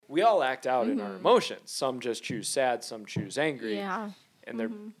we all act out in our emotions. Some just choose sad, some choose angry. Yeah.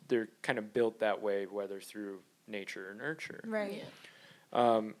 And they're kind of built that way, whether through nature or nurture. Right.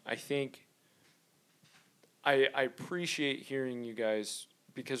 I think I appreciate hearing you guys,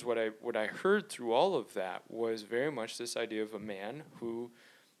 because what I heard through all of that was very much this idea of a man who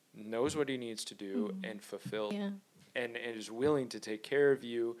knows what he needs to do and fulfill and is willing to take care of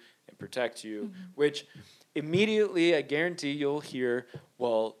you and protect you, which immediately I guarantee you'll hear,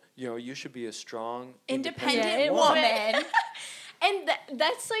 well, you should be a strong, independent woman. And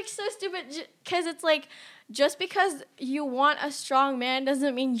that's like so stupid, because it's like, just because you want a strong man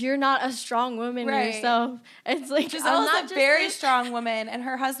doesn't mean you're not a strong woman yourself. It's like, Giselle is a very strong woman, and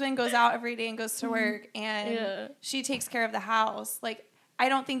her husband goes out every day and goes to work, and she takes care of the house. Like, I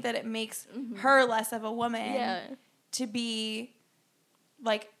don't think that it makes her less of a woman to be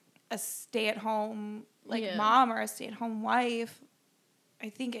like a stay-at-home mom or a stay-at-home wife. I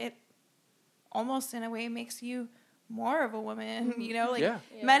think it almost in a way makes you more of a woman,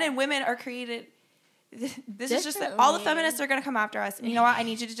 men and women are created. This is just that all the feminists are going to come after us. And you know what? I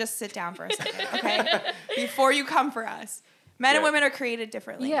need you to just sit down for a second, okay? Before you come for us. Men and women are created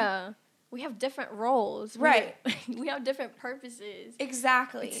differently. Yeah. We have different roles. Right. We have different purposes.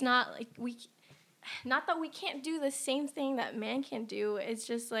 Exactly. It's not like not that we can't do the same thing that men can do. It's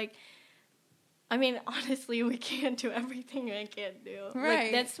just like, I mean, honestly, we can't do everything men can't do.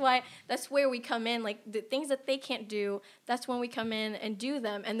 Right. Like, that's where we come in. Like, the things that they can't do, that's when we come in and do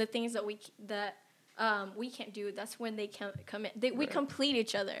them. And the things that we can't do, that's when they come in. We complete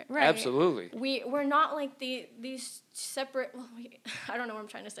each other. Right. Absolutely. We're not like these separate. Well, I don't know what I'm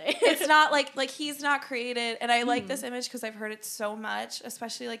trying to say. It's not like he's not created. And I like this image because I've heard it so much,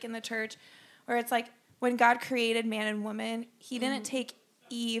 especially like in the church, where it's like when God created man and woman, he didn't take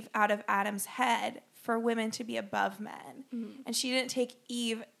Eve out of Adam's head for women to be above men. And he didn't take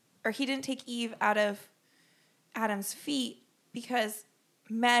Eve out of Adam's feet because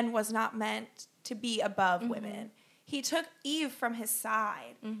men was not meant to be above women. He took Eve from his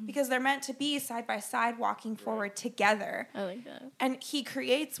side because they're meant to be side by side walking forward together. I like that. And he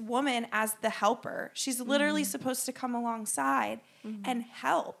creates woman as the helper. She's literally supposed to come alongside and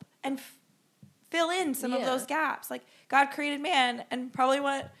help and fill in some of those gaps. Like, God created man and probably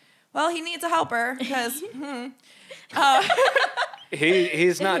went, well, he needs a helper because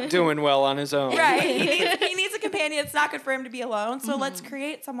he's not doing well on his own. Right. He needs a companion. It's not good for him to be alone. So let's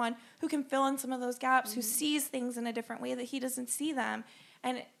create someone who can fill in some of those gaps, who sees things in a different way that he doesn't see them,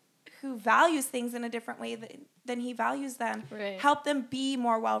 and who values things in a different way than he values them. Right. Help them be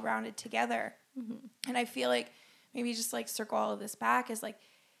more well-rounded together. And I feel like maybe just like circle all of this back is like,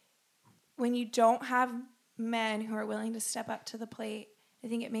 when you don't have men who are willing to step up to the plate, I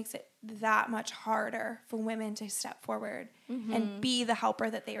think it makes it that much harder for women to step forward and be the helper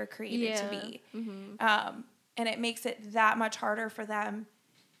that they were created to be. And it makes it that much harder for them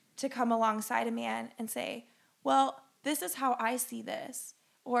to come alongside a man and say, well, this is how I see this.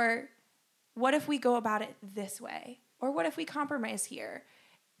 Or what if we go about it this way? Or what if we compromise here?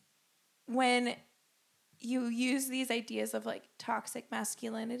 When you use these ideas of like toxic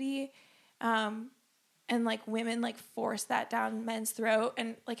masculinity, and like women like force that down men's throat,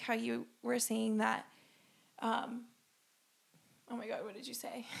 and like how you were saying that, oh my God, what did you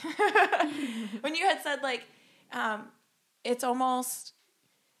say? When you had said like, it's almost,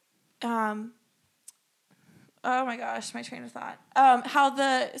 oh my gosh, my train of thought, how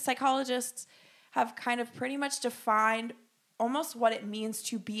the psychologists have kind of pretty much defined almost what it means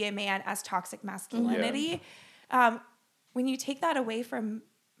to be a man as toxic masculinity. When you take that away from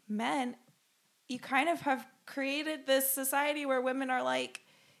men, you kind of have created this society where women are like,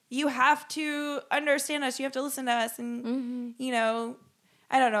 you have to understand us, you have to listen to us, and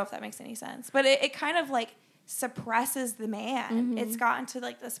I don't know if that makes any sense, but it kind of like suppresses the man. It's gotten to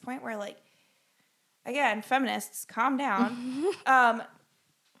like this point where like, again, feminists, calm down,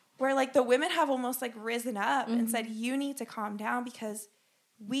 where like the women have almost like risen up and said, you need to calm down because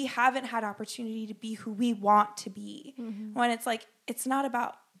we haven't had opportunity to be who we want to be. When it's like, it's not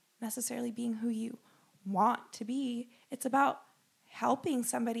about necessarily being who you want to be. It's about helping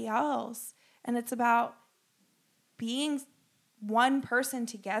somebody else. And it's about being one person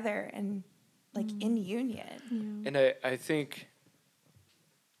together and like in union. And I think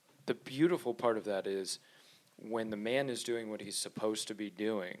the beautiful part of that is when the man is doing what he's supposed to be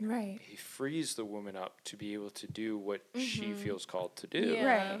doing, right, he frees the woman up to be able to do what she feels called to do.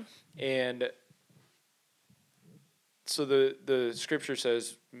 Yeah. Right. And so the scripture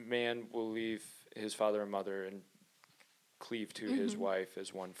says man will leave his father and mother and cleave to his wife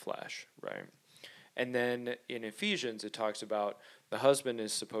as one flesh, right? And then in Ephesians, it talks about the husband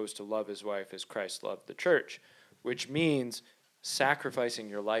is supposed to love his wife as Christ loved the church, which means sacrificing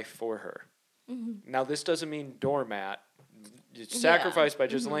your life for her. Now, this doesn't mean doormat. You sacrifice by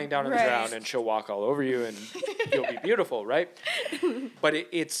just laying down on the ground and she'll walk all over you and you'll be beautiful, right? But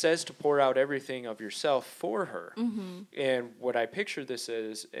it says to pour out everything of yourself for her. And what I picture this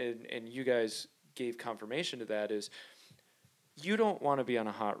as, and you guys gave confirmation to that, is you don't want to be on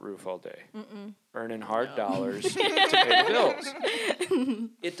a hot roof all day, earning hard dollars to pay the bills.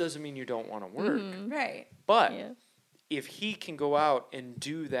 It doesn't mean you don't want to work. Right. But if he can go out and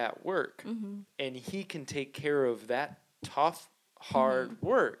do that work and he can take care of that tough, hard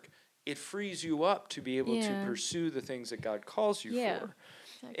work, it frees you up to be able to pursue the things that God calls you for.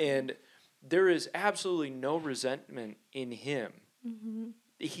 Exactly. And there is absolutely no resentment in him.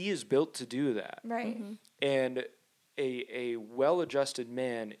 He is built to do that. Right. And a well-adjusted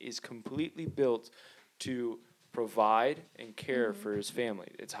man is completely built to provide and care for his family.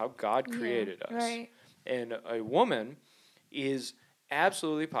 It's how God created us. Right. And a woman is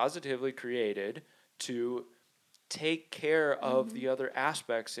absolutely positively created to take care of the other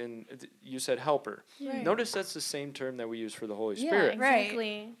aspects. And you said helper. Right. Notice that's the same term that we use for the Holy Yeah, Spirit.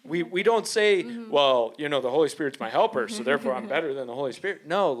 exactly. We don't say, well, the Holy Spirit's my helper, so therefore I'm better than the Holy Spirit.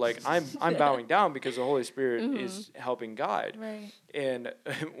 No, like I'm bowing down because the Holy Spirit is helping guide. Right. And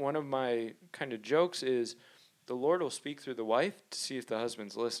one of my kind of jokes is the Lord will speak through the wife to see if the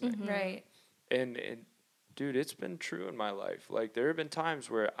husband's listening. Right. And dude, it's been true in my life. Like there have been times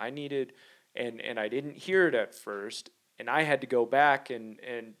where I needed, and I didn't hear it at first, and I had to go back and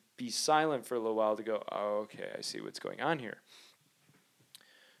be silent for a little while to go, oh, okay, I see what's going on here.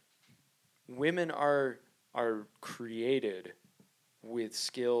 Women are created with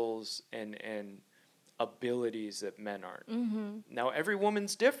skills and abilities that men aren't. Now, every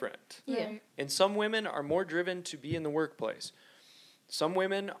woman's different. Yeah. And some women are more driven to be in the workplace. Some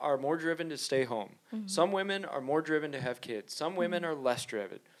women are more driven to stay home. Some women are more driven to have kids. Some women are less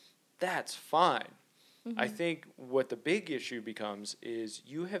driven. That's fine. I think what the big issue becomes is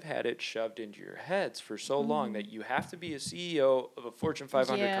you have had it shoved into your heads for so long that you have to be a CEO of a Fortune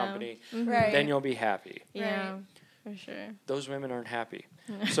 500 company, Right. then you'll be happy. Yeah, for sure. Those women aren't happy.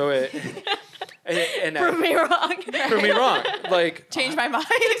 So it... and Prove me wrong. prove me wrong. Like Change my mind.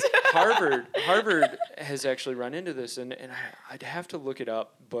 Harvard has actually run into this, and I'd have to look it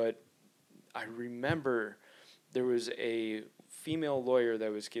up, but I remember there was a female lawyer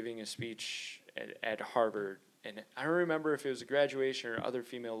that was giving a speech at Harvard, and I don't remember if it was a graduation or other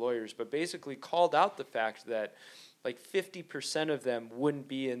female lawyers, but basically called out the fact that like 50% of them wouldn't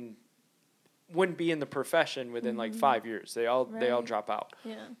be in the profession within like 5 years. They all drop out.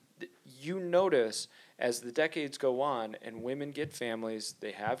 Yeah. You notice as the decades go on and women get families,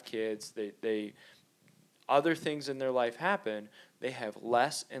 they have kids, they other things in their life happen, they have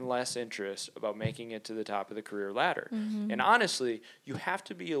less and less interest about making it to the top of the career ladder. And honestly, you have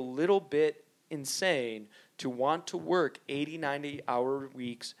to be a little bit insane to want to work 80, 90-hour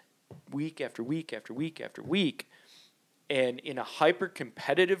weeks, week after week after week after week, and in a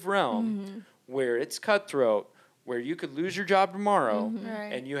hyper-competitive realm where it's cutthroat, where you could lose your job tomorrow,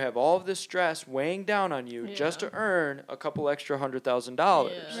 Right. and you have all of this stress weighing down on you just to earn a couple extra $100,000.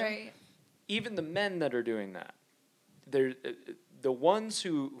 Yeah. Right. Even the men that are doing that, they're the ones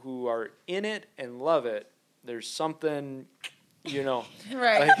who are in it and love it. There's something,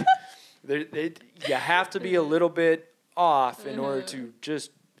 Right. like, you have to be a little bit off in order to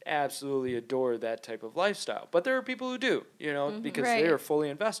just absolutely adore that type of lifestyle. But there are people who do, because Right. they are fully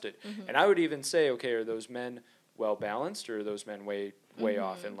invested. And I would even say, okay, are those men well balanced, or are those men way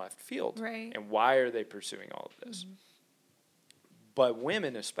off in left field? Right. And why are they pursuing all of this? But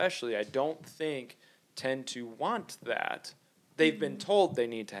women especially, I don't think tend to want that. They've been told they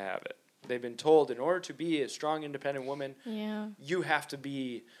need to have it. They've been told in order to be a strong, independent woman, you have to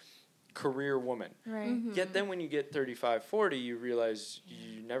be career woman. Right. Yet then when you get 35, 40, you realize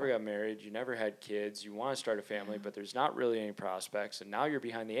you never got married, you never had kids, you want to start a family, but there's not really any prospects, and now you're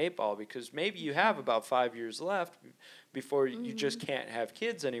behind the 8 ball because maybe you have about 5 years left before you just can't have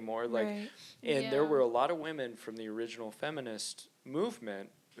kids anymore. Right. And there were a lot of women from the original feminist movement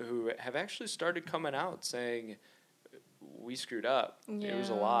who have actually started coming out saying, we screwed up. It was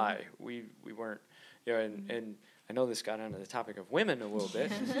a lie. We weren't, and I know this got onto the topic of women a little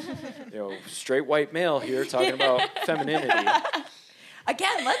bit. Straight white male here talking about femininity.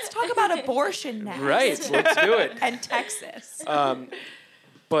 Again, let's talk about abortion next. Right, let's do it. And Texas.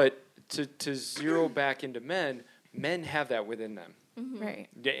 But to zero back into men have that within them. Right.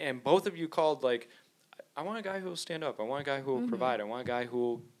 And both of you called, like, I want a guy who will stand up. I want a guy who will provide. I want a guy who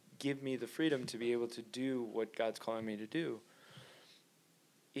will give me the freedom to be able to do what God's calling me to do.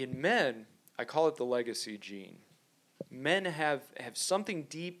 In men, I call it the legacy gene. Men have something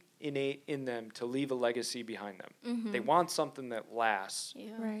deep innate in them to leave a legacy behind them. Mm-hmm. They want something that lasts,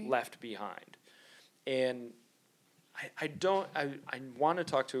 Right. left behind. And I want to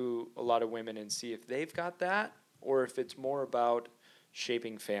talk to a lot of women and see if they've got that or if it's more about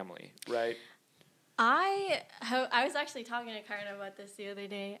shaping family, right? I was actually talking to Karen about this the other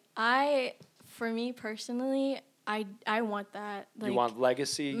day. For me personally, I want that. Like, you want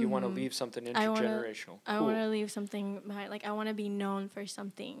legacy, you want to Mhm. leave something I wanna- intergenerational. I Cool. want to leave something behind. Like, I want to be known for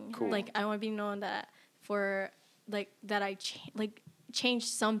something. Cool. Like, I want to be known that I changed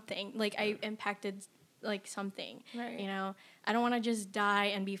something. Like, I impacted like something. Right. You know, I don't want to just die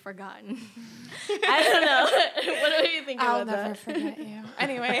and be forgotten. I don't know. What do you think I'll about never that? forget you.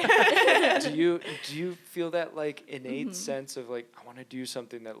 Anyway. Do you feel that like innate sense of like I want to do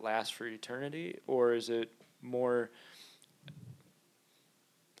something that lasts for eternity, or is it more,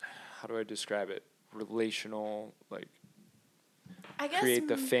 how do I describe it, relational, like I guess create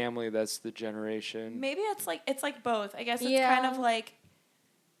the family that's the generation? maybe it's like both. I guess it's Yeah. kind of like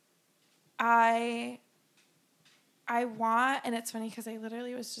I want, and it's funny because I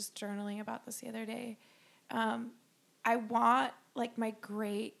literally was just journaling about this the other day. I want like my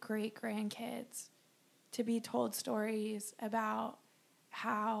great grandkids to be told stories about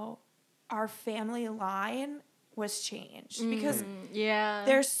how our family line was changed because Yeah.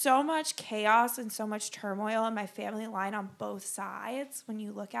 there's so much chaos and so much turmoil in my family line on both sides when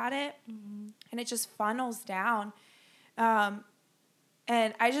you look at it, and it just funnels down. And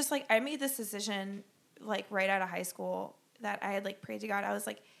I just I made this decision like right out of high school that I had like prayed to God. I was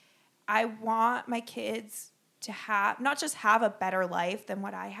like, I want my kids to have not just have a better life than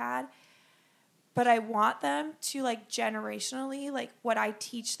what I had, but I want them to like generationally, like what I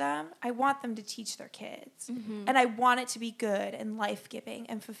teach them, I want them to teach their kids. And I want it to be good and life-giving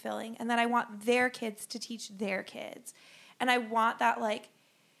and fulfilling. And then I want their kids to teach their kids. And I want that like,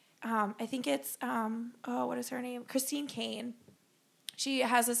 I think it's, what is her name? Christine Kane. She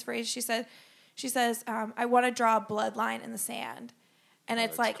has this phrase. She says, I want to draw a bloodline in the sand. And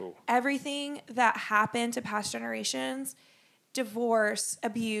it's that's like cool. everything that happened to past generations, divorce,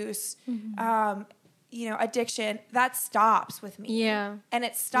 abuse, addiction, that stops with me. Yeah. And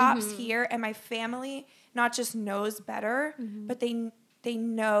it stops here. And my family not just knows better, but they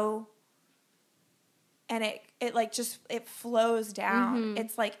know, and it flows down.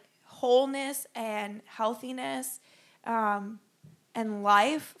 It's like wholeness and healthiness, and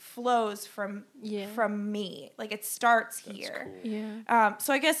life flows from me. Like it starts here. Cool. Yeah.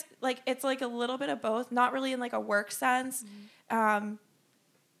 So I guess like it's like a little bit of both, not really in like a work sense. I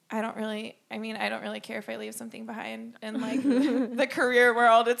don't really care if I leave something behind in like the career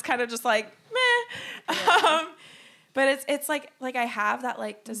world. It's kind of just like meh. Yeah. But it's like I have that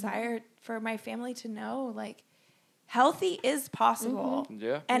like desire for my family to know like healthy is possible.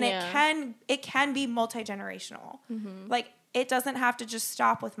 Yeah. And Yeah. it can be multi-generational. Like it doesn't have to just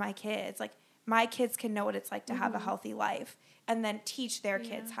stop with my kids. Like my kids can know what it's like to have a healthy life and then teach their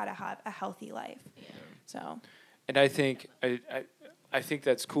kids how to have a healthy life. Yeah. So, And I think I think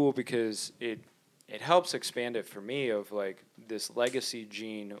that's cool because it helps expand it for me of like this legacy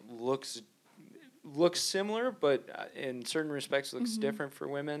gene looks similar, but in certain respects looks different for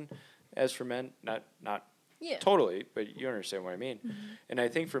women as for men. Not Yeah. totally, but you understand what I mean. And I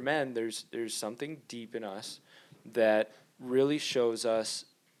think for men, there's something deep in us that really shows us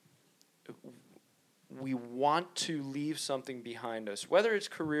we want to leave something behind us, whether it's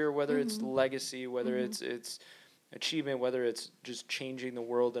career, whether it's legacy, whether it's achievement, whether it's just changing the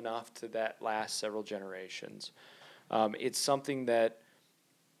world enough to that last several generations. It's something that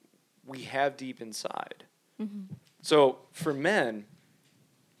we have deep inside. So for men,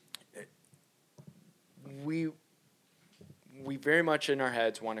 we very much in our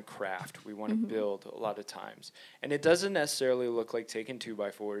heads want to craft. We want to build a lot of times. And it doesn't necessarily look like taking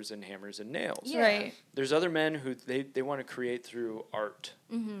 2x4s and hammers and nails. Yeah. right. There's other men who they want to create through art,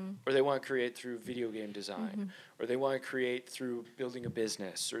 or they want to create through video game design, or they want to create through building a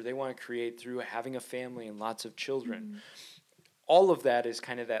business, or they want to create through having a family and lots of children. All of that is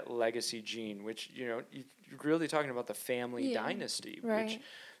kind of that legacy gene, which, you're really talking about the family dynasty, Right.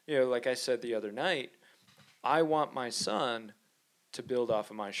 which, like I said the other night, I want my son to build off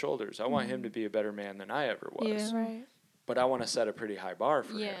of my shoulders. I want him to be a better man than I ever was. Yeah. Right. But I want to set a pretty high bar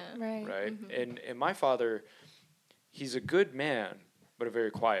for Yeah. him. Right. Right? And my father, he's a good man, but a very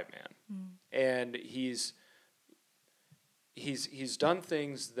quiet man. And he's done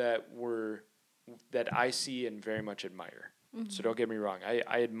things that I see and very much admire. So don't get me wrong.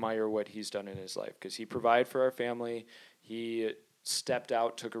 I admire what he's done in his life because he provided for our family. He stepped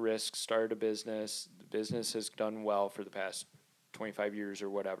out, took a risk, started a business. The business has done well for the past 25 years or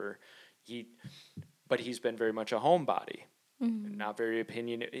whatever. But he's been very much a homebody. Not very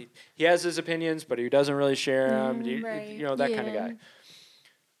opinionated. He has his opinions, but he doesn't really share them. You know, that kind of guy.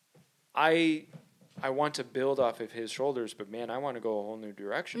 I want to build off of his shoulders, but man, I want to go a whole new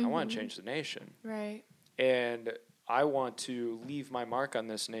direction. I want to change the nation. Right. And I want to leave my mark on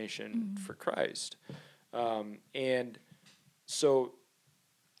this nation for Christ. And so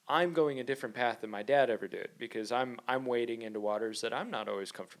I'm going a different path than my dad ever did because I'm wading into waters that I'm not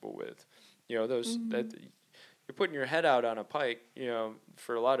always comfortable with. You know, those that you're putting your head out on a pike, you know,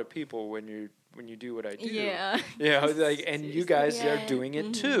 for a lot of people when you do what I do. Yeah. You know, like, and you guys are doing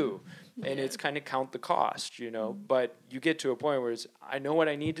it too. And it's kind of count the cost, you know. But you get to a point where it's, I know what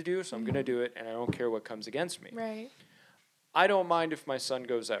I need to do, so I'm going to do it, and I don't care what comes against me. Right. I don't mind if my son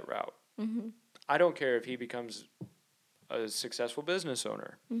goes that route. I don't care if he becomes a successful business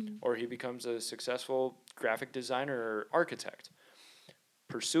owner or he becomes a successful graphic designer or architect.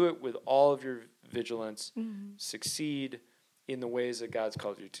 Pursue it with all of your vigilance. Succeed in the ways that God's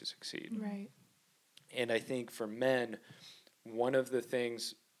called you to succeed. Right. And I think for men, one of the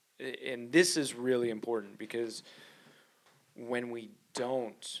things, and this is really important because when we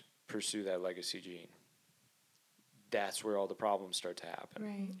don't pursue that legacy gene, that's where all the problems start to happen.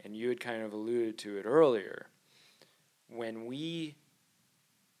 Right. And you had kind of alluded to it earlier. When we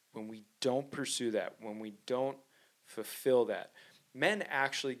don't pursue that, when we don't fulfill that, men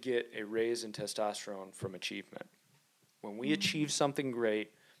actually get a raise in testosterone from achievement. When we achieve something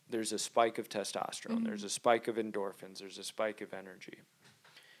great, there's a spike of testosterone. There's a spike of endorphins. There's a spike of energy.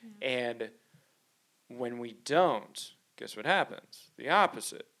 And when we don't, guess what happens? The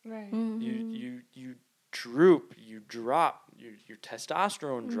opposite. Right. You droop, you drop, your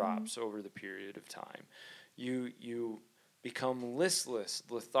testosterone drops over the period of time. You become listless,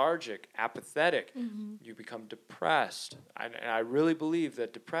 lethargic, apathetic. You become depressed. And I really believe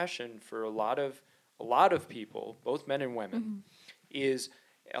that depression for a lot of people, both men and women, is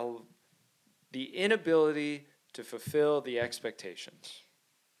the inability to fulfill the expectations.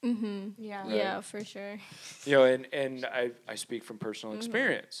 Yeah. Right. Yeah, for sure. You know, and I speak from personal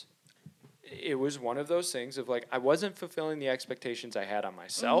experience. It was one of those things of like, I wasn't fulfilling the expectations I had on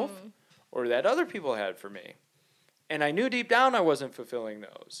myself or that other people had for me. And I knew deep down I wasn't fulfilling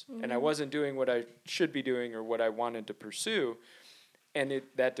those. And I wasn't doing what I should be doing or what I wanted to pursue. And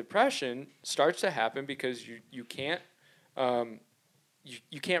that depression starts to happen because you can't,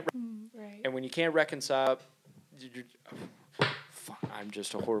 you can't, Right. and when you can't reconcile, I'm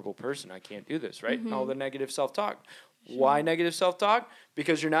just a horrible person. I can't do this, right? And all the negative self-talk. Sure. Why negative self-talk?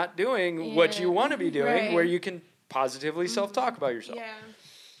 Because you're not doing what you want to be doing, where you can positively self-talk about yourself. Yeah.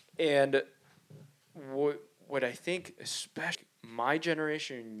 And what I think, especially my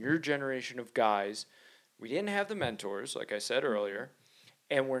generation and your generation of guys, we didn't have the mentors, like I said earlier,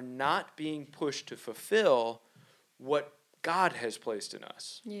 and we're not being pushed to fulfill what God has placed in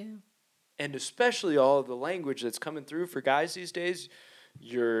us. Yeah. And especially all of the language that's coming through for guys these days.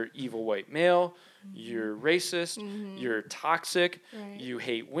 You're evil white male, you're racist, you're toxic, you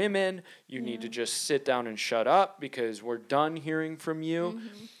hate women, you need to just sit down and shut up because we're done hearing from you.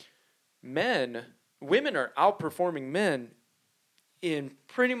 Women are outperforming men in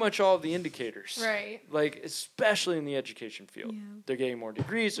pretty much all of the indicators. Right. Like, especially in the education field. Yeah. They're getting more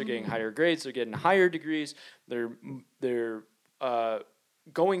degrees, they're getting higher grades, they're getting higher degrees, they're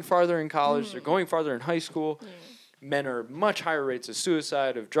going farther in college, they're going farther in high school. Men are much higher rates of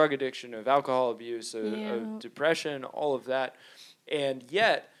suicide, of drug addiction, of alcohol abuse, of depression, all of that. And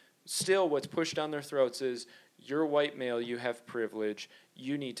yet, still what's pushed down their throats is, you're a white male, you have privilege,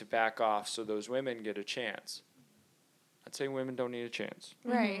 you need to back off so those women get a chance. I'd say women don't need a chance.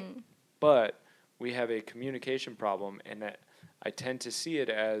 Right. But we have a communication problem, and that I tend to see it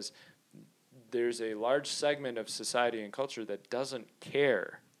as there's a large segment of society and culture that doesn't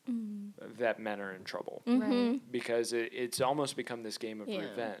care that men are in trouble. Right. Because it's almost become this game of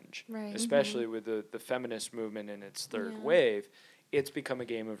revenge. Right. Especially with the feminist movement in its third wave. It's become a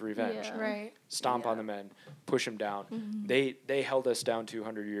game of revenge. Yeah. Right. Stomp on the men, push them down. They held us down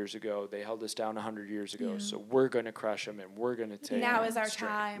 200 years ago. They held us down 100 years ago. So we're going to crush them, and we're going to take Now is our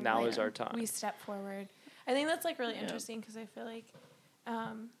strength. time. Now is our time. We step forward. I think that's like really interesting because I feel like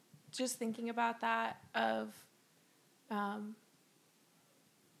just thinking about that of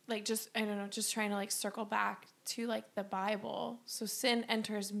like just I don't know, just trying to like circle back to like the Bible. So sin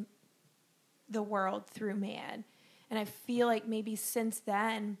enters the world through man. And I feel like maybe since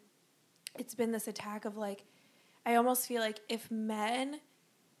then, it's been this attack of like, I almost feel like if men,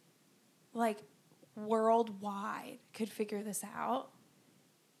 like, worldwide could figure this out,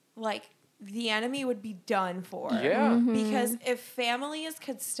 like, the enemy would be done for. Yeah. Because if families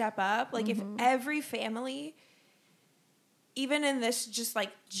could step up, like, if every family, even in this just,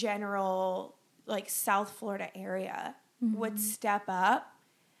 like, general, like, South Florida area, would step up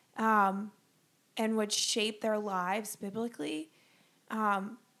and would shape their lives biblically,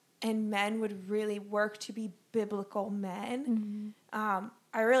 and men would really work to be biblical men,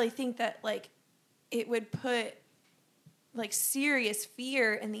 I really think that, like, it would put, like, serious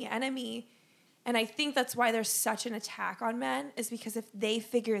fear in the enemy. And I think that's why there's such an attack on men, is because if they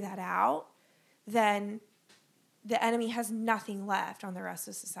figure that out, then the enemy has nothing left on the rest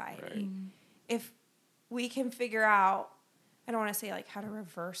of society. Right. If we can figure out, I don't want to say, like, how to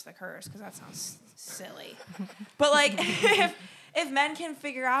reverse the curse, because that sounds silly. But, like, if men can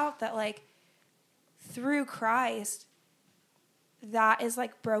figure out that, like, through Christ, that is,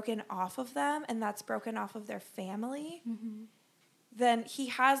 like, broken off of them, and that's broken off of their family, then he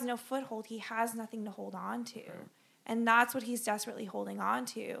has no foothold. He has nothing to hold on to. Right. And that's what he's desperately holding on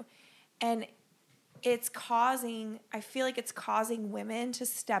to. And it's causing, I feel like it's causing women to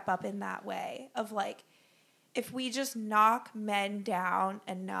step up in that way of, like, if we just knock men down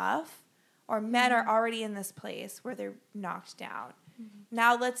enough, or men are already in this place where they're knocked down.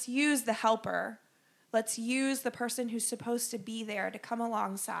 Now let's use the helper. Let's use the person who's supposed to be there to come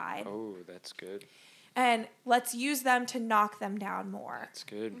alongside. Oh, that's good. And let's use them to knock them down more. That's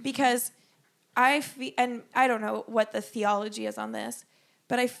good. Because and I don't know what the theology is on this,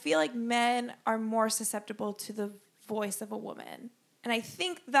 but I feel like men are more susceptible to the voice of a woman. And I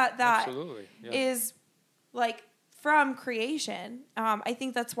think that Absolutely. Yeah. is, like, from creation. I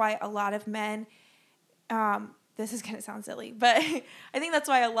think that's why a lot of men, this is going to sound silly, but I think that's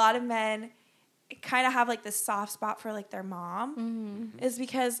why a lot of men kind of have, like, this soft spot for, like, their mom, is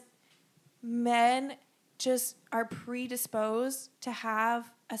because men just are predisposed to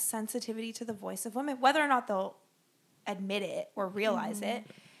have a sensitivity to the voice of women, whether or not they'll admit it or realize it.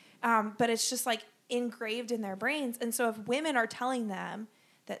 But it's just, like, engraved in their brains. And so if women are telling them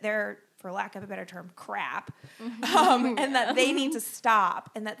that they're, for lack of a better term, crap, and that they need to stop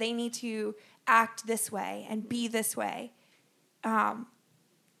and that they need to act this way and be this way,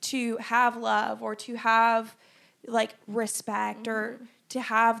 to have love or to have, like, respect or to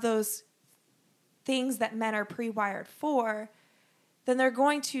have those things that men are pre-wired for, then they're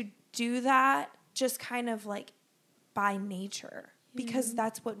going to do that just kind of, like, by nature, because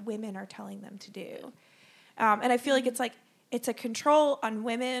that's what women are telling them to do. And I feel like it's a control on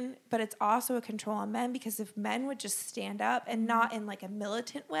women, but it's also a control on men, because if men would just stand up, and not in, like, a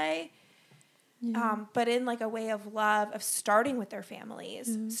militant way, but in, like, a way of love, of starting with their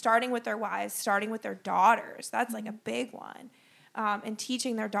families, starting with their wives, starting with their daughters. That's, like, a big one. And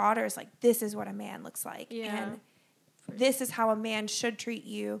teaching their daughters, like, this is what a man looks like. Yeah. And this is how a man should treat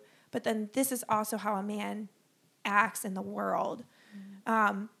you. But then this is also how a man acts in the world.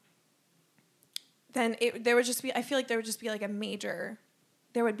 Then there would just be, I feel like there would just be, like,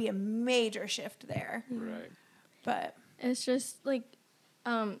 there would be a major shift there. Right. But it's just, like,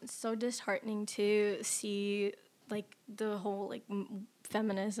 so disheartening to see, like, the whole, like,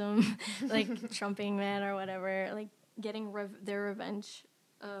 feminism, like, trumping men or whatever, like, getting their revenge,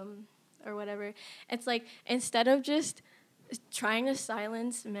 or whatever. It's like, instead of just trying to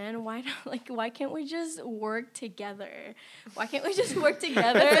silence men, why can't we just work together? Why can't we just work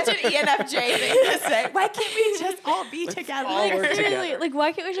together? That's such an ENFJ thing to say. Why can't we just all be together? all work Seriously, together. like,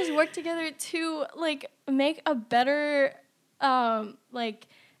 why can't we just work together to, like, make a better, like,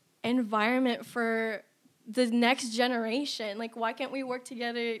 environment for the next generation? Like, why can't we work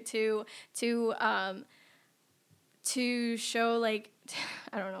together to show, like,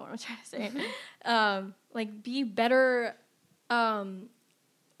 I don't know what I'm trying to say, like, be better,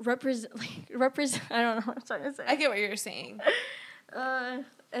 represent, I don't know what I'm trying to say. I get what you're saying.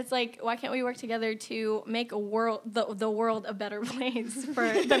 It's like, why can't we work together to make the world a better place for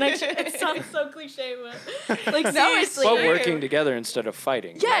the next? It sounds so cliche, but, like, seriously. But working together instead of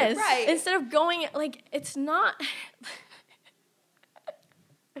fighting. Yes. Right. Instead of going, like, it's not.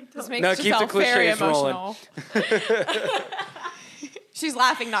 This makes No, keep the Giselle very cliches rolling. emotional. She's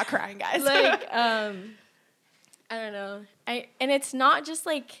laughing, not crying, guys. Like, I don't know. And it's not just,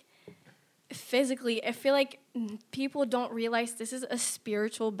 like, physically. I feel like people don't realize this is a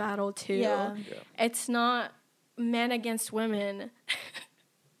spiritual battle too. Yeah. It's not men against women.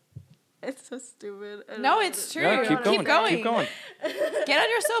 It's so stupid. No, it's true. Yeah, keep going. Keep going. Keep going. Get on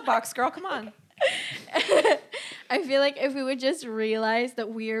your soapbox, girl. Come on. I feel like if we would just realize that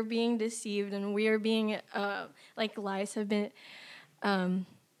we are being deceived and we are being, like lies have been,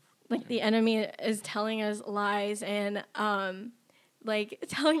 like the enemy is telling us lies and, like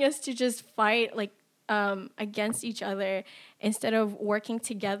telling us to just fight, like, against each other instead of working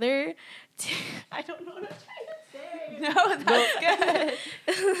together. I don't know what I'm trying to say. No, that's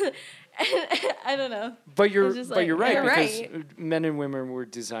good. I don't know. But you're just but like- you're right You're because right. men and women were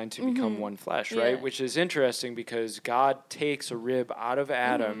designed to become one flesh, right? Yeah. Which is interesting because God takes a rib out of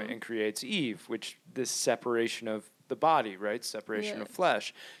Adam and creates Eve, which this separation of the body, right? Separation Yeah. of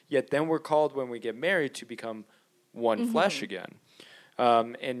flesh. Yet then we're called when we get married to become one flesh again.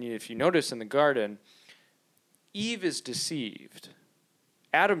 And if you notice in the garden, Eve is deceived.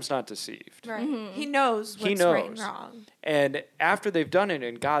 Adam's not deceived. Right. He knows what's He right and knows. wrong. And after they've done it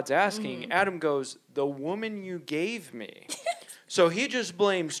and God's asking, Adam goes, "The woman you gave me." So he just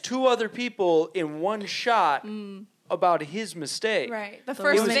blames two other people in one shot about his mistake. Right. The The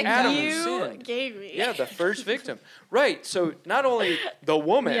first was victim. Adam who you sinned. gave me. Yeah, the first victim. Right. So not only the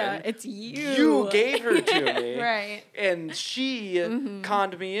woman, Yeah, it's you. you gave her to me. Right. And she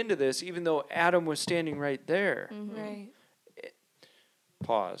conned me into this, even though Adam was standing right there. Right.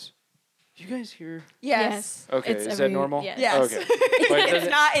 Pause. You guys hear? Yes. Okay, It's is that normal? Yes. Yes. Okay. But it It's doesn't-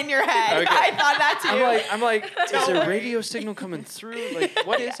 not in your head. Okay. I thought that too. I'm like, is Don't there a worry. radio signal coming through? Like,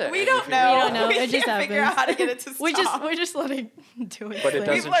 what is that? We If don't you- know. We don't know. We It just can't figure out how happens. to get it to stop. We're just letting do it. But it slip.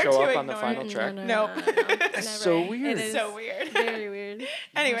 doesn't People are show too up on the final ignorant. track. Nope. That's so weird. It is so weird. very weird.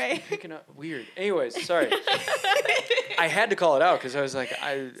 Anyway, Picking up weird. Anyways, sorry. I had to call it out because I was like,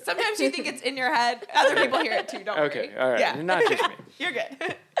 sometimes you think it's in your head. Other people hear it too. Don't okay, worry. all right, Yeah. not just me. You're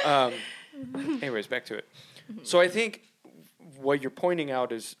good. Anyways, back to it. So I think what you're pointing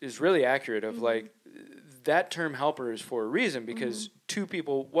out is really accurate. Of like that term "helper" is for a reason because two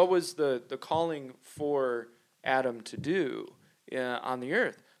people. What was the calling for Adam to do on the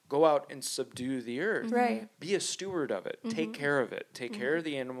earth? Go out and subdue the earth. Right. Be a steward of it. Take care of it. Take care of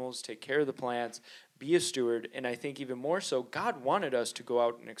the animals. Take care of the plants. Be a steward. And I think even more so, God wanted us to go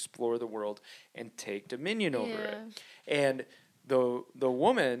out and explore the world and take dominion over it. And the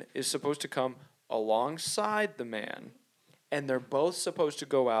woman is supposed to come alongside the man, and they're both supposed to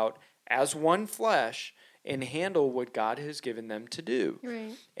go out as one flesh and handle what God has given them to do.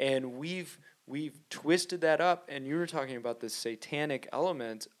 Right. And we've twisted that up, and you were talking about the satanic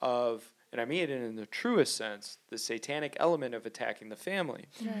element of, and I mean it in the truest sense, the satanic element of attacking the family.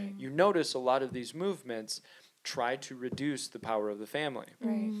 Right. You notice a lot of these movements try to reduce the power of the family.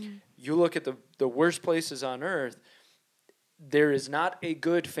 Right. You look at the worst places on earth, there is not a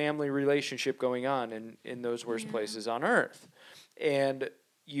good family relationship going on in those worst places on earth. And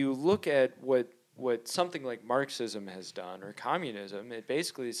you look at what something like Marxism has done or communism, it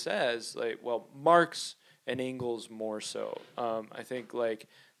basically says, like, well, Marx and Engels more so. I think, like,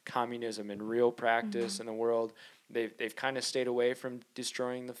 communism in real practice in the world, they've kind of stayed away from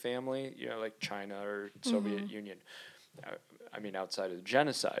destroying the family, you know, like China or Soviet Union. I mean, outside of the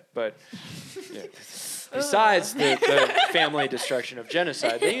genocide, but yeah, besides the family destruction of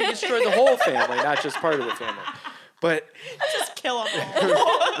genocide, they destroy the whole family, not just part of the family. But Just kill them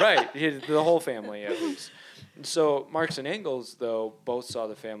all. right, the whole family at least. And so Marx and Engels, though, both saw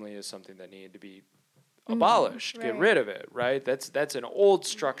the family as something that needed to be abolished, get Right. rid of it, right? That's an old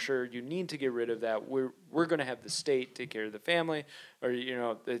structure. You need to get rid of that. We're going to have the state take care of the family, or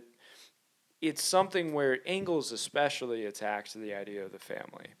it's something where Engels especially attacks the idea of the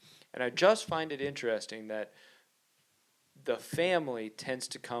family. And I just find it interesting that the family tends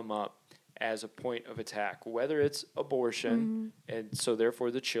to come up as a point of attack, whether it's abortion, and so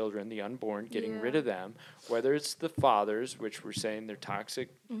therefore the children, the unborn, getting rid of them, whether it's the fathers, which we're saying they're toxic,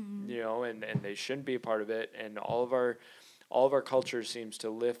 and they shouldn't be a part of it, and all of our culture seems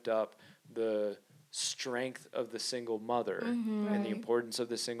to lift up the strength of the single mother and the Right. importance of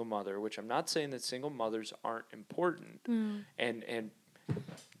the single mother, which I'm not saying that single mothers aren't important, and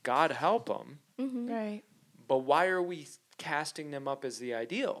God help them, Right. but why are we casting them up as the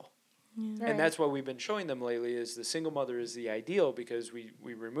ideal? Right. And that's what we've been showing them lately is the single mother is the ideal because we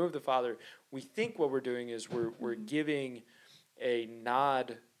remove the father. We think what we're doing is we're giving a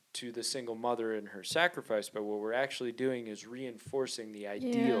nod to the single mother and her sacrifice, but what we're actually doing is reinforcing the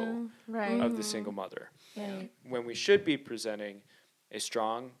ideal Right. of the single mother. Right. When we should be presenting a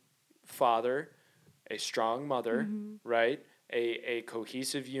strong father, a strong mother, right? A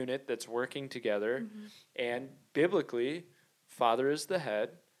cohesive unit that's working together, and biblically, father is the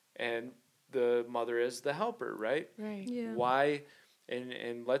head and the mother is the helper, right? Right. Yeah. Why?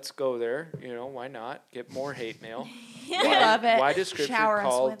 And let's go there. Why not get more hate mail? We love it. Why does Scripture Shower us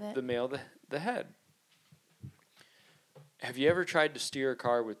call with it. the male the head? have you ever tried to steer a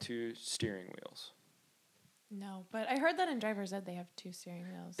car with 2 steering wheels? No, but I heard that in driver's ed they have 2 steering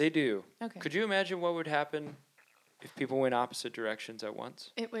wheels. They do. Okay. Could you imagine what would happen if people went opposite directions at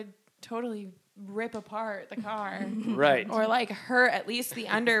once? It would totally rip apart the car. Right. Or like hurt at least the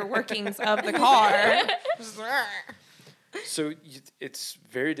under workings of the car. So it's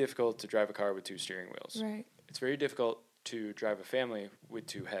very difficult to drive a car with 2 steering wheels. Right. It's very difficult to drive a family with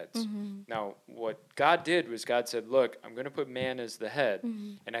 2 heads. Mm-hmm. Now, what God did was God said, look, I'm going to put man as the head.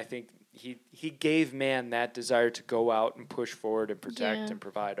 Mm-hmm. And I think he gave man that desire to go out and push forward and protect Yeah. and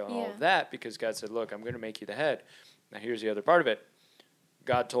provide on all Yeah. of that because God said, look, I'm going to make you the head. Now, here's the other part of it.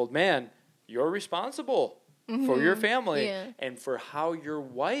 God told man, you're responsible for your family Yeah. and for how your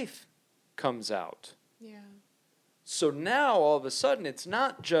wife comes out. Yeah. So now all of a sudden it's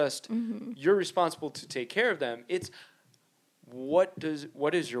not just Mm-hmm. you're responsible to take care of them. It's what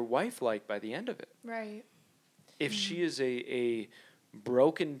is your wife like by the end of it? Right. If she is a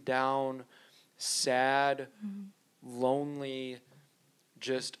broken down, sad, lonely,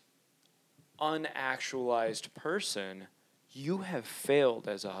 just unactualized person, you have failed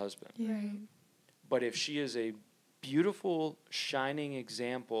as a husband. Right. But if she is a beautiful, shining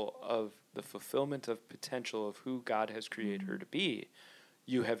example of the fulfillment of potential of who God has created her to be,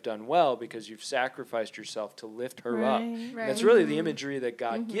 you have done well because you've sacrificed yourself to lift her up. Right. And Right. that's really the imagery that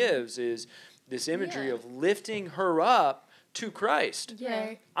God gives is this imagery Yeah. of lifting her up to Christ. Yeah.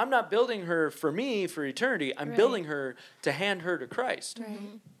 Right. I'm not building her for me for eternity. I'm Right. building her to hand her to Christ.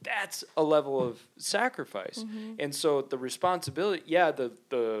 Right. That's a level of sacrifice. And so the responsibility,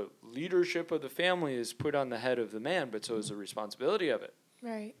 the leadership of the family is put on the head of the man, but so is the responsibility of it.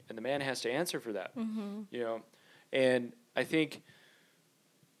 Right. And the man has to answer for that. Mm-hmm. You know, and I think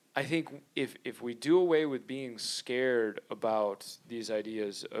if we do away with being scared about these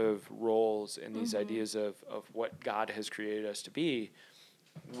ideas of roles and these ideas of what God has created us to be,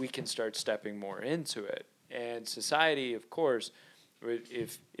 we can start stepping more into it. And society, of course,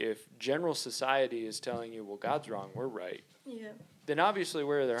 if general society is telling you, well, God's wrong, we're right, Yeah. then obviously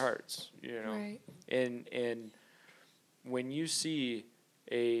where are their hearts? You know, Right. and when you see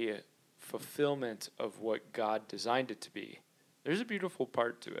a fulfillment of what God designed it to be, there's a beautiful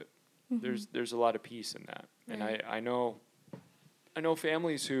part to it. There's a lot of peace in that. And Right. I know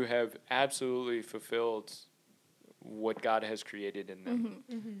families who have absolutely fulfilled what God has created in them.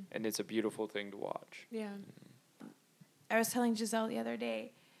 Mm-hmm. And it's a beautiful thing to watch. Yeah. I was telling Giselle the other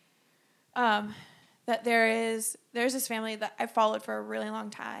day that there's this family that I followed for a really long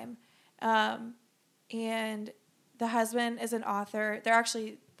time. And the husband is an author. They're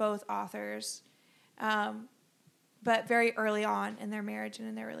actually both authors. But very early on in their marriage and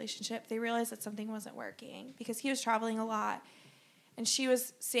in their relationship, they realized that something wasn't working because he was traveling a lot and she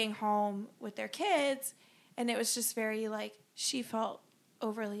was staying home with their kids. And it was just very like, she felt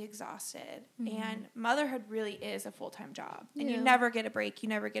overly exhausted. And motherhood really is a full-time job. And you Yeah. never get a break. You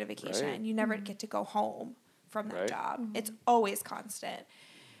never get a vacation. Right. You never get to go home from that Right. job. It's always constant.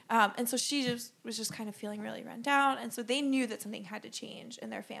 And so she was just kind of feeling really run down. And so they knew that something had to change in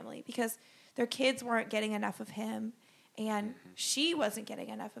their family because their kids weren't getting enough of him and she wasn't getting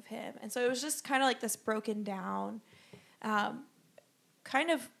enough of him. And so it was just kind of like this broken down,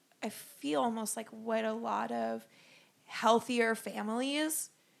 kind of, I feel almost like what a lot of healthier families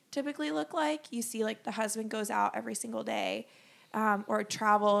typically look like. You see like the husband goes out every single day or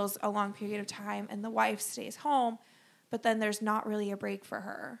travels a long period of time and the wife stays home, but then there's not really a break for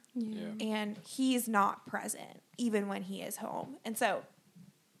her. Yeah. And he's not present even when he is home. And so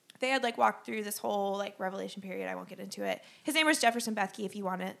they had like walked through this whole like revelation period. I won't get into it. His name was Jefferson Bethke if you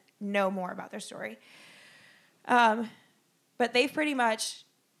want to know more about their story. But they've pretty much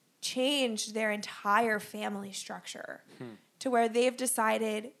changed their entire family structure to where they've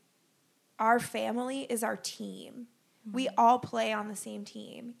decided our family is our team. We all play on the same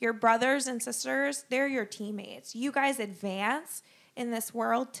team. Your brothers and sisters, they're your teammates. You guys advance in this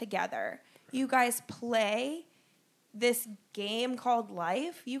world together. You guys play this game called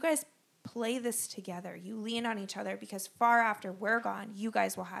life. You guys play this together. You lean on each other because far after we're gone, you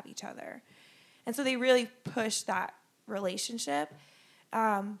guys will have each other. And so they really push that relationship.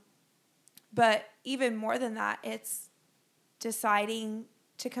 But even more than that, it's deciding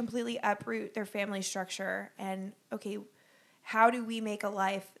to completely uproot their family structure and, okay, how do we make a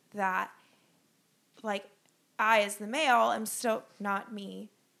life that, like, I as the male am still, not me,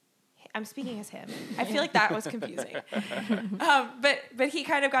 I'm speaking as him. I feel like that was confusing. But he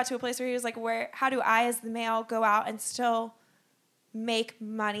kind of got to a place where he was like, how do I as the male go out and still make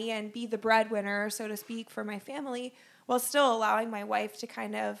money and be the breadwinner, so to speak, for my family while still allowing my wife to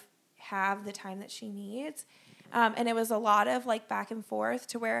kind of have the time that she needs? And it was a lot of like back and forth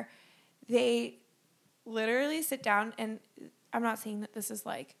to where they literally sit down, and I'm not saying that this is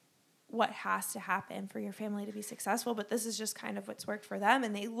like what has to happen for your family to be successful, but this is just kind of what's worked for them.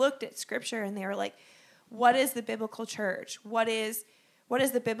 And they looked at scripture and they were like, what is the biblical church? What is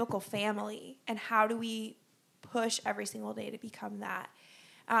the biblical family? And how do we push every single day to become that?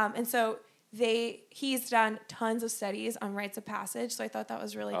 And so he's done tons of studies on rites of passage. So I thought that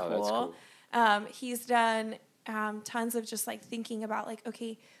was really cool. That's cool. He's done tons of just like thinking about like,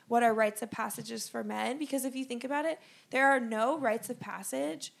 okay, what are rites of passages for men? Because if you think about it, there are no rites of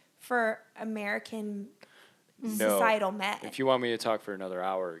passage for American societal men. If you want me to talk for another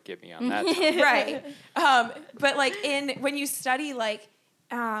hour, get me on that. Right. But like when you study like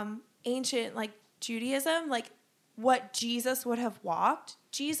ancient like Judaism, like what Jesus would have walked,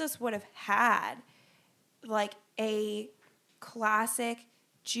 Jesus would have had like a classic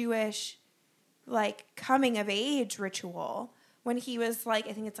Jewish like coming of age ritual when he was like,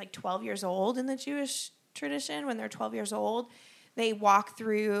 I think it's like 12 years old in the Jewish tradition. When they're 12 years old, they walk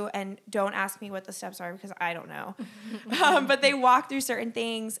through, and don't ask me what the steps are because I don't know. But they walk through certain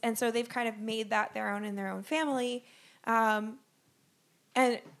things. And so they've kind of made that their own in their own family. And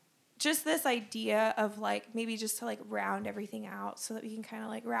just this idea of like, maybe just to like round everything out so that we can kind of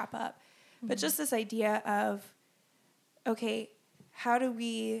like wrap up. Mm-hmm. But just this idea of, okay, how do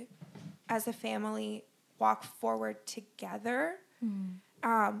we as a family walk forward together?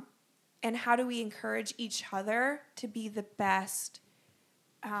 Mm-hmm. And how do we encourage each other to be the best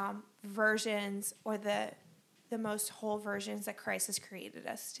versions or the most whole versions that Christ has created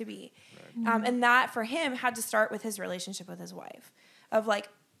us to be? Right. And that for him had to start with his relationship with his wife, of like,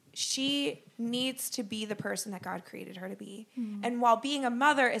 she needs to be the person that God created her to be. Mm-hmm. And while being a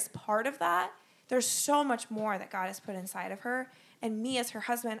mother is part of that, there's so much more that God has put inside of her. And me as her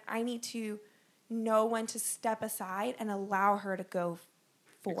husband, I need to know when to step aside and allow her to go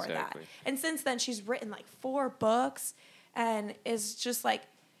for that. And since then, she's written like 4 books and is just like,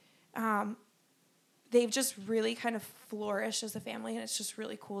 they've just really kind of flourished as a family. And it's just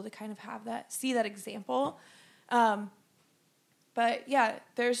really cool to kind of see that example. But yeah,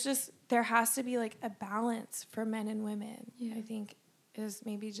 there has to be like a balance for men and women. Yeah. I think is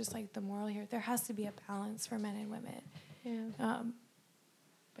maybe just like the moral here. There has to be a balance for men and women. Yeah.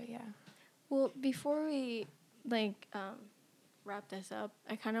 But yeah. Well, before we like, wrap this up,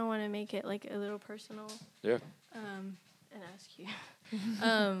 I kind of want to make it like a little personal. Yeah. And ask you.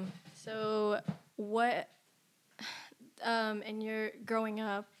 So what, and you're growing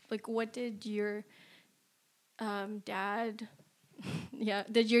up, like what did your dad,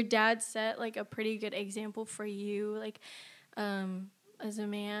 did your dad set like a pretty good example for you, like as a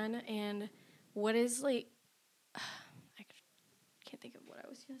man? And what is like, I can't think of what I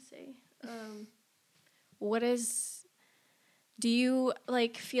was going to say. Do you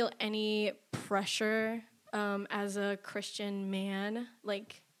like feel any pressure as a Christian man?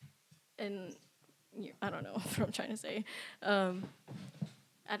 Like, and I don't know what I'm trying to say. I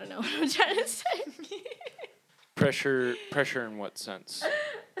don't know what I'm trying to say. Pressure in what sense?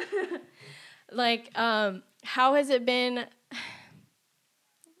 Like, how has it been?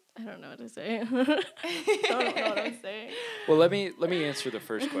 I don't know what to say. I don't know what I'm saying. Well, let me answer the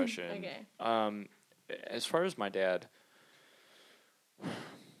first question. Okay. As far as my dad,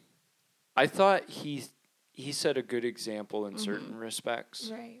 I thought he set a good example in certain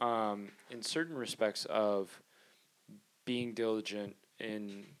respects. Right. In certain respects of being diligent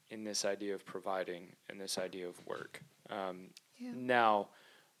in this idea of providing and this idea of work. Now,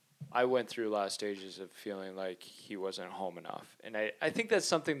 I went through a lot of stages of feeling like he wasn't home enough. And I think that's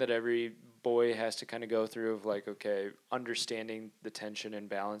something that every boy has to kind of go through, of like, okay, understanding the tension and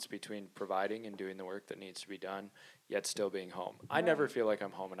balance between providing and doing the work that needs to be done, yet still being home. Right. I never feel like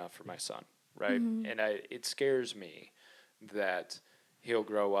I'm home enough for my son, right? Mm-hmm. And it scares me that he'll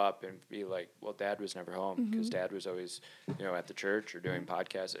grow up and be like, well, Dad was never home because Dad was always, at the church or doing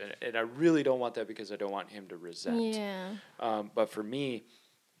podcasts. And I really don't want that, because I don't want him to resent. Yeah. But for me,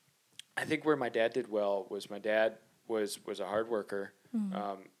 I think where my dad did well was my dad was a hard worker.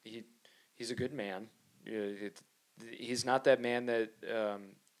 Mm-hmm. He's a good man. He's not that man that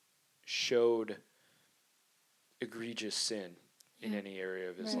showed egregious sin in any area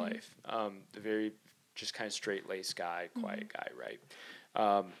of his life. The very just kind of straight-laced guy, quiet guy,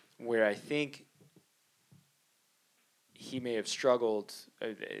 right? Where I think he may have struggled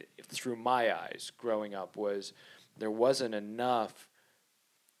through my eyes growing up was there wasn't enough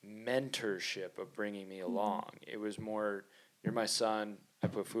mentorship of bringing me along. It was more, you're my son, I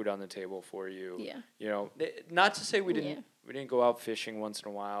put food on the table for you. Yeah. Not to say we didn't We didn't go out fishing once in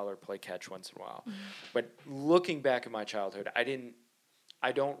a while or play catch once in a while. But looking back at my childhood,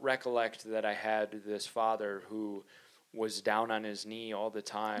 I don't recollect that I had this father who was down on his knee all the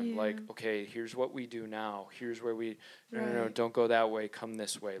time, like, okay, here's what we do now. Here's where no, don't go that way. Come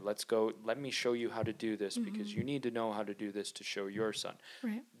this way. Let's go. Let me show you how to do this because you need to know how to do this to show your son.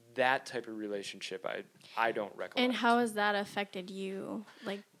 Right. That type of relationship, I don't recollect. And how has that affected you,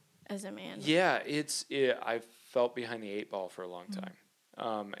 like, as a man? Yeah, I felt behind the 8 ball for a long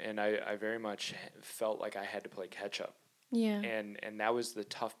time. And I very much felt like I had to play catch up. Yeah. And that was the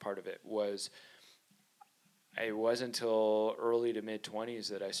tough part of it was it wasn't until early to mid 20s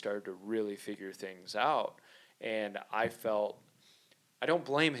that I started to really figure things out. And I don't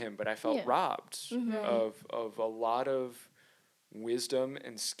blame him, but I felt robbed of a lot of wisdom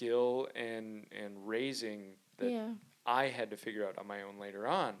and skill and raising that I had to figure out on my own later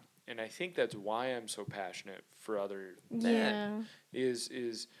on. And I think that's why I'm so passionate for other men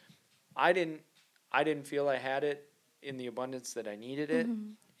is I didn't feel I had it in the abundance that I needed it.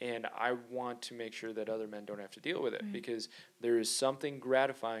 And I want to make sure that other men don't have to deal with it because there is something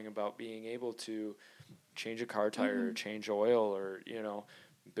gratifying about being able to change a car tire or change oil or,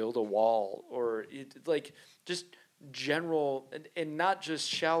 build a wall or just general and not just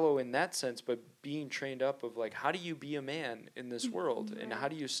shallow in that sense, but being trained up of like, how do you be a man in this world and how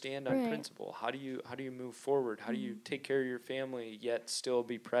do you stand on principle? How do you move forward? How do you take care of your family yet still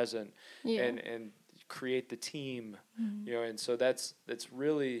be present and create the team, and so that's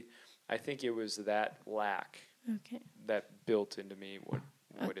really, I think it was that lack that built into me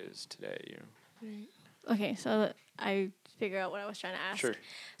what is today, Okay, so I figure out what I was trying to ask. Sure.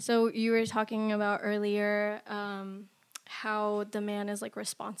 So you were talking about earlier how the man is like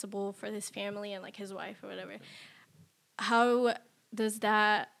responsible for his family and like his wife or whatever. How does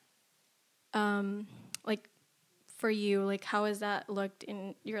that like for you, like how has that looked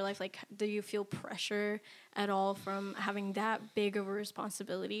in your life? Like do you feel pressure at all from having that big of a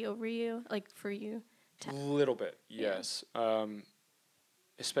responsibility over you, like for you? A little bit, yes.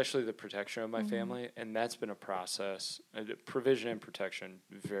 Especially the protection of my family, and that's been a process. Provision and protection,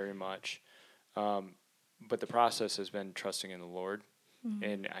 very much. But the process has been trusting in the Lord.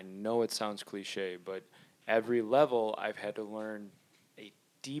 And I know it sounds cliche, but every level I've had to learn a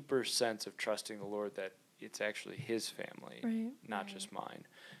deeper sense of trusting the Lord that it's actually his family, not just mine.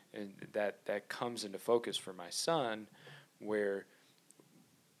 And that comes into focus for my son, where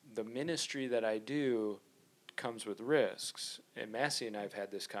the ministry that I do comes with risks. And Massey and I have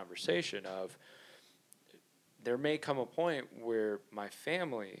had this conversation of there may come a point where my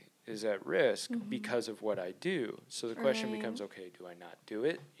family is at risk because of what I do. So the question becomes, okay, do I not do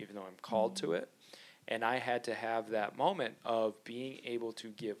it even though I'm called to it? And I had to have that moment of being able to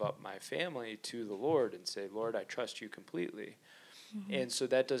give up my family to the Lord and say, Lord, I trust you completely. And so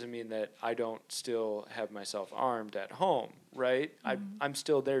that doesn't mean that I don't still have myself armed at home, right? I'm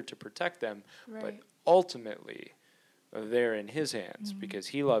still there to protect them, but ultimately they're in his hands because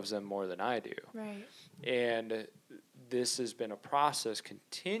he loves them more than I do. Right. And this has been a process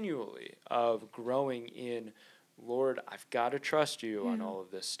continually of growing in, Lord, I've got to trust you on all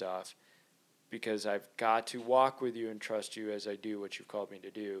of this stuff because I've got to walk with you and trust you as I do what you've called me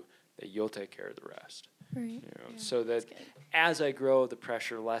to do, that you'll take care of the rest. Right. So that as I grow, the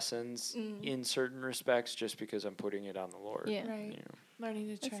pressure lessens in certain respects just because I'm putting it on the Lord. Yeah. Right.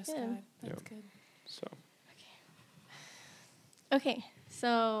 Learning to trust God. That's good. So. Okay,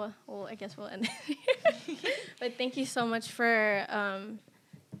 so I guess we'll end it here. But thank you so much for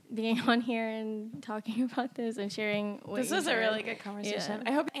being on here and talking about this and sharing what This was a really good conversation.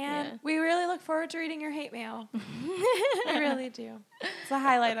 I hope, and we really look forward to reading your hate mail. I really do. It's the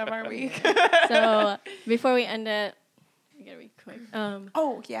highlight of our week. So before we end it, we gotta be quick.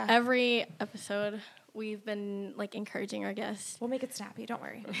 Every episode, we've been like encouraging our guests. We'll make it snappy. Don't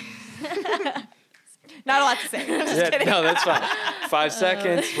worry. Not a lot to say. I'm just kidding. No, that's fine. 5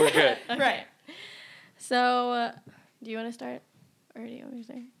 seconds, we're good. Right. So, do you want to start, or do you want me to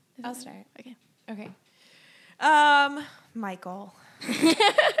start? I'll start. Okay. Michael.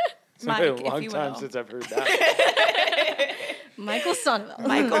 It's Mike, been a long if you time will. since I've heard that. Michael Sonneveld.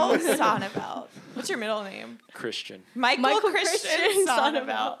 Michael Sonneveld. What's your middle name? Christian. Michael Christian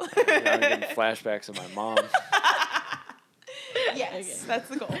Sonneveld. Yeah, I'm getting flashbacks of my mom. Yes, that's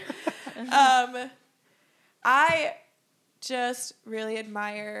the goal. I just really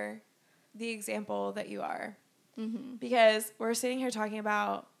admire the example that you are. Because we're sitting here talking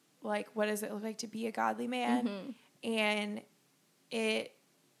about, like, what does it look like to be a godly man? And it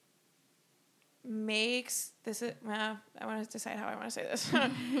makes this, I want to decide how I want to say this.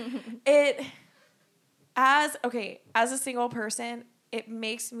 as a single person, it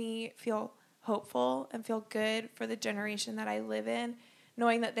makes me feel hopeful and feel good for the generation that I live in,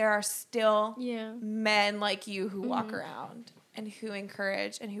 knowing that there are still men like you who walk around and who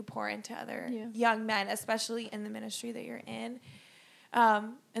encourage and who pour into other young men, especially in the ministry that you're in.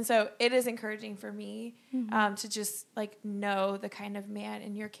 And so it is encouraging for me to just like know the kind of man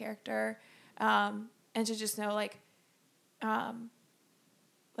in your character, and to just know like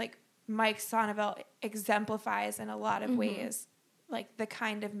Mike Sonneville exemplifies in a lot of ways like the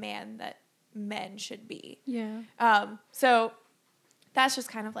kind of man that men should be. Yeah. So that's just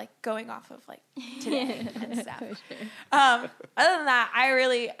kind of like going off of like today and stuff. Sure. Other than that, I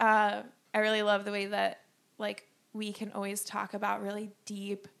really love the way that like we can always talk about really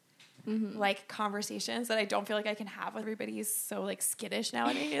deep like conversations that I don't feel like I can have with everybody. Is so like skittish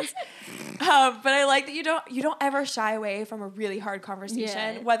nowadays. But I like that you don't ever shy away from a really hard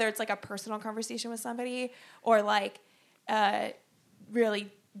conversation, whether it's like a personal conversation with somebody or like a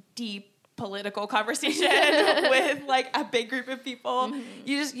really deep political conversation with like a big group of people.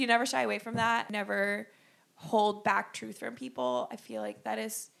 You never shy away from that. Never hold back truth from people. I feel like that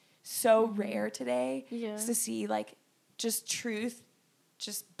is so rare today to see like just truth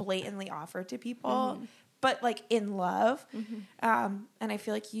just blatantly offered to people, but like in love. And I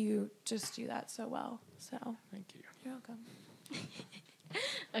feel like you just do that so well. So thank you. You're welcome.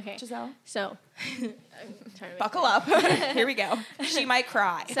 Okay. Giselle. So I'm trying to buckle up. Here we go. She might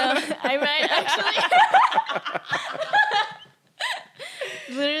cry. So I might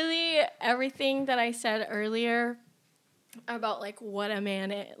actually literally everything that I said earlier about like what a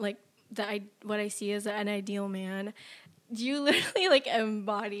man is, like what I see as an ideal man, you literally like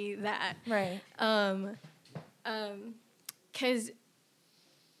embody that. Right. 'Cause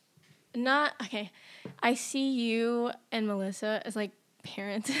I see you and Melissa as like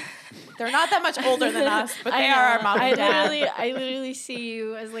parents. They're not that much older than us, but they are our mom and dad. I literally see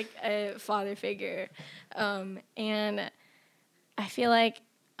you as like a father figure. And I feel like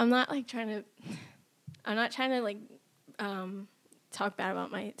I'm not trying to like talk bad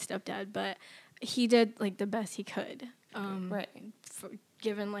about my stepdad, but he did like the best he could. Right.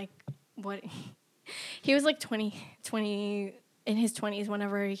 Given like what he was like 20 in his 20s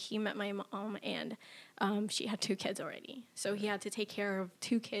whenever he met my mom, and she had 2 kids already. So he had to take care of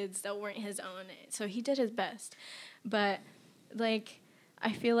 2 kids that weren't his own. So he did his best. But like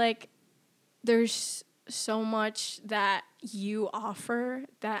I feel like there's so much that you offer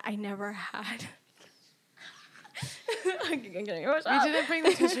that I never had. We didn't bring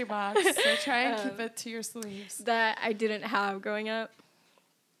the tissue box, so try and keep it to your sleeves. That I didn't have growing up.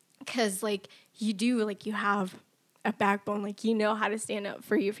 Because, like, you have a backbone. Like, you know how to stand up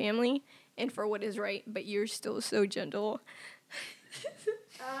for your family and for what is right, but you're still so gentle.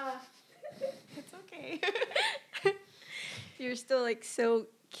 It's okay. You're still, like, so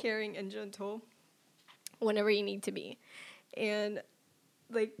caring and gentle whenever you need to be. And,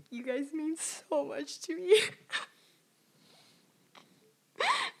 like, you guys mean so much to me.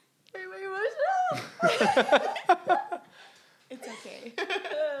 I'm emotional. It's okay.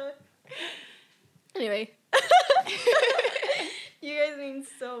 Anyway. You guys mean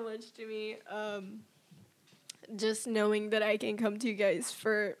so much to me. Just knowing that I can come to you guys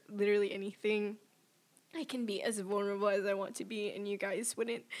for literally anything. I can be as vulnerable as I want to be, and you guys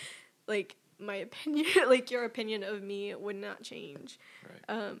wouldn't, like, my opinion, like, your opinion of me would not change.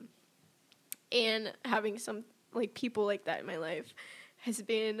 Right. And having some, like, people like that in my life has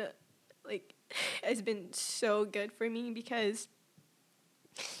been so good for me, because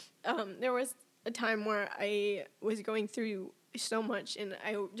there was a time where I was going through so much and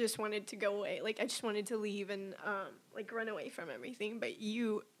I just wanted to go away. Like, I just wanted to leave and, like, run away from everything. But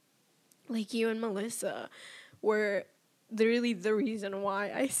you and Melissa were literally the reason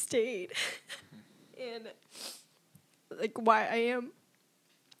why I stayed and, like, why I am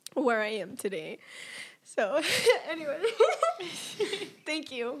where I am today. So, anyway,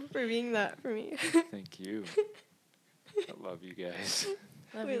 thank you for being that for me. Thank you. I love you guys.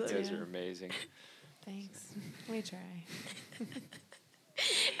 Love you You too. guys are amazing. Thanks. We try. Anyway.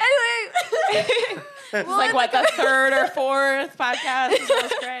 It's like, what, the 3rd or 4th podcast is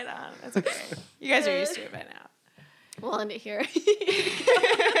what's great on. It's okay. You guys are used to it by now. We'll end it here.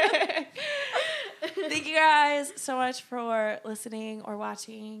 Thank you guys so much for listening or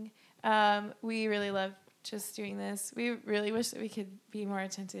watching. We really love just doing this. We really wish that we could be more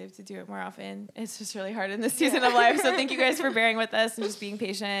attentive to do it more often. It's just really hard in this season of life. So thank you guys for bearing with us and just being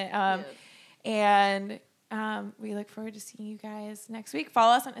patient. And we look forward to seeing you guys next week.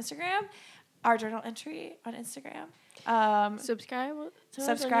 Follow us on Instagram, our journal entry on Instagram. Subscribe.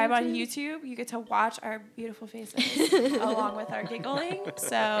 Subscribe on YouTube. You get to watch our beautiful faces along with our giggling.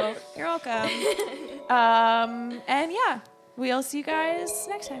 So you're welcome. And yeah, we'll see you guys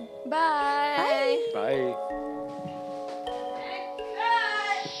next time. Bye. Bye.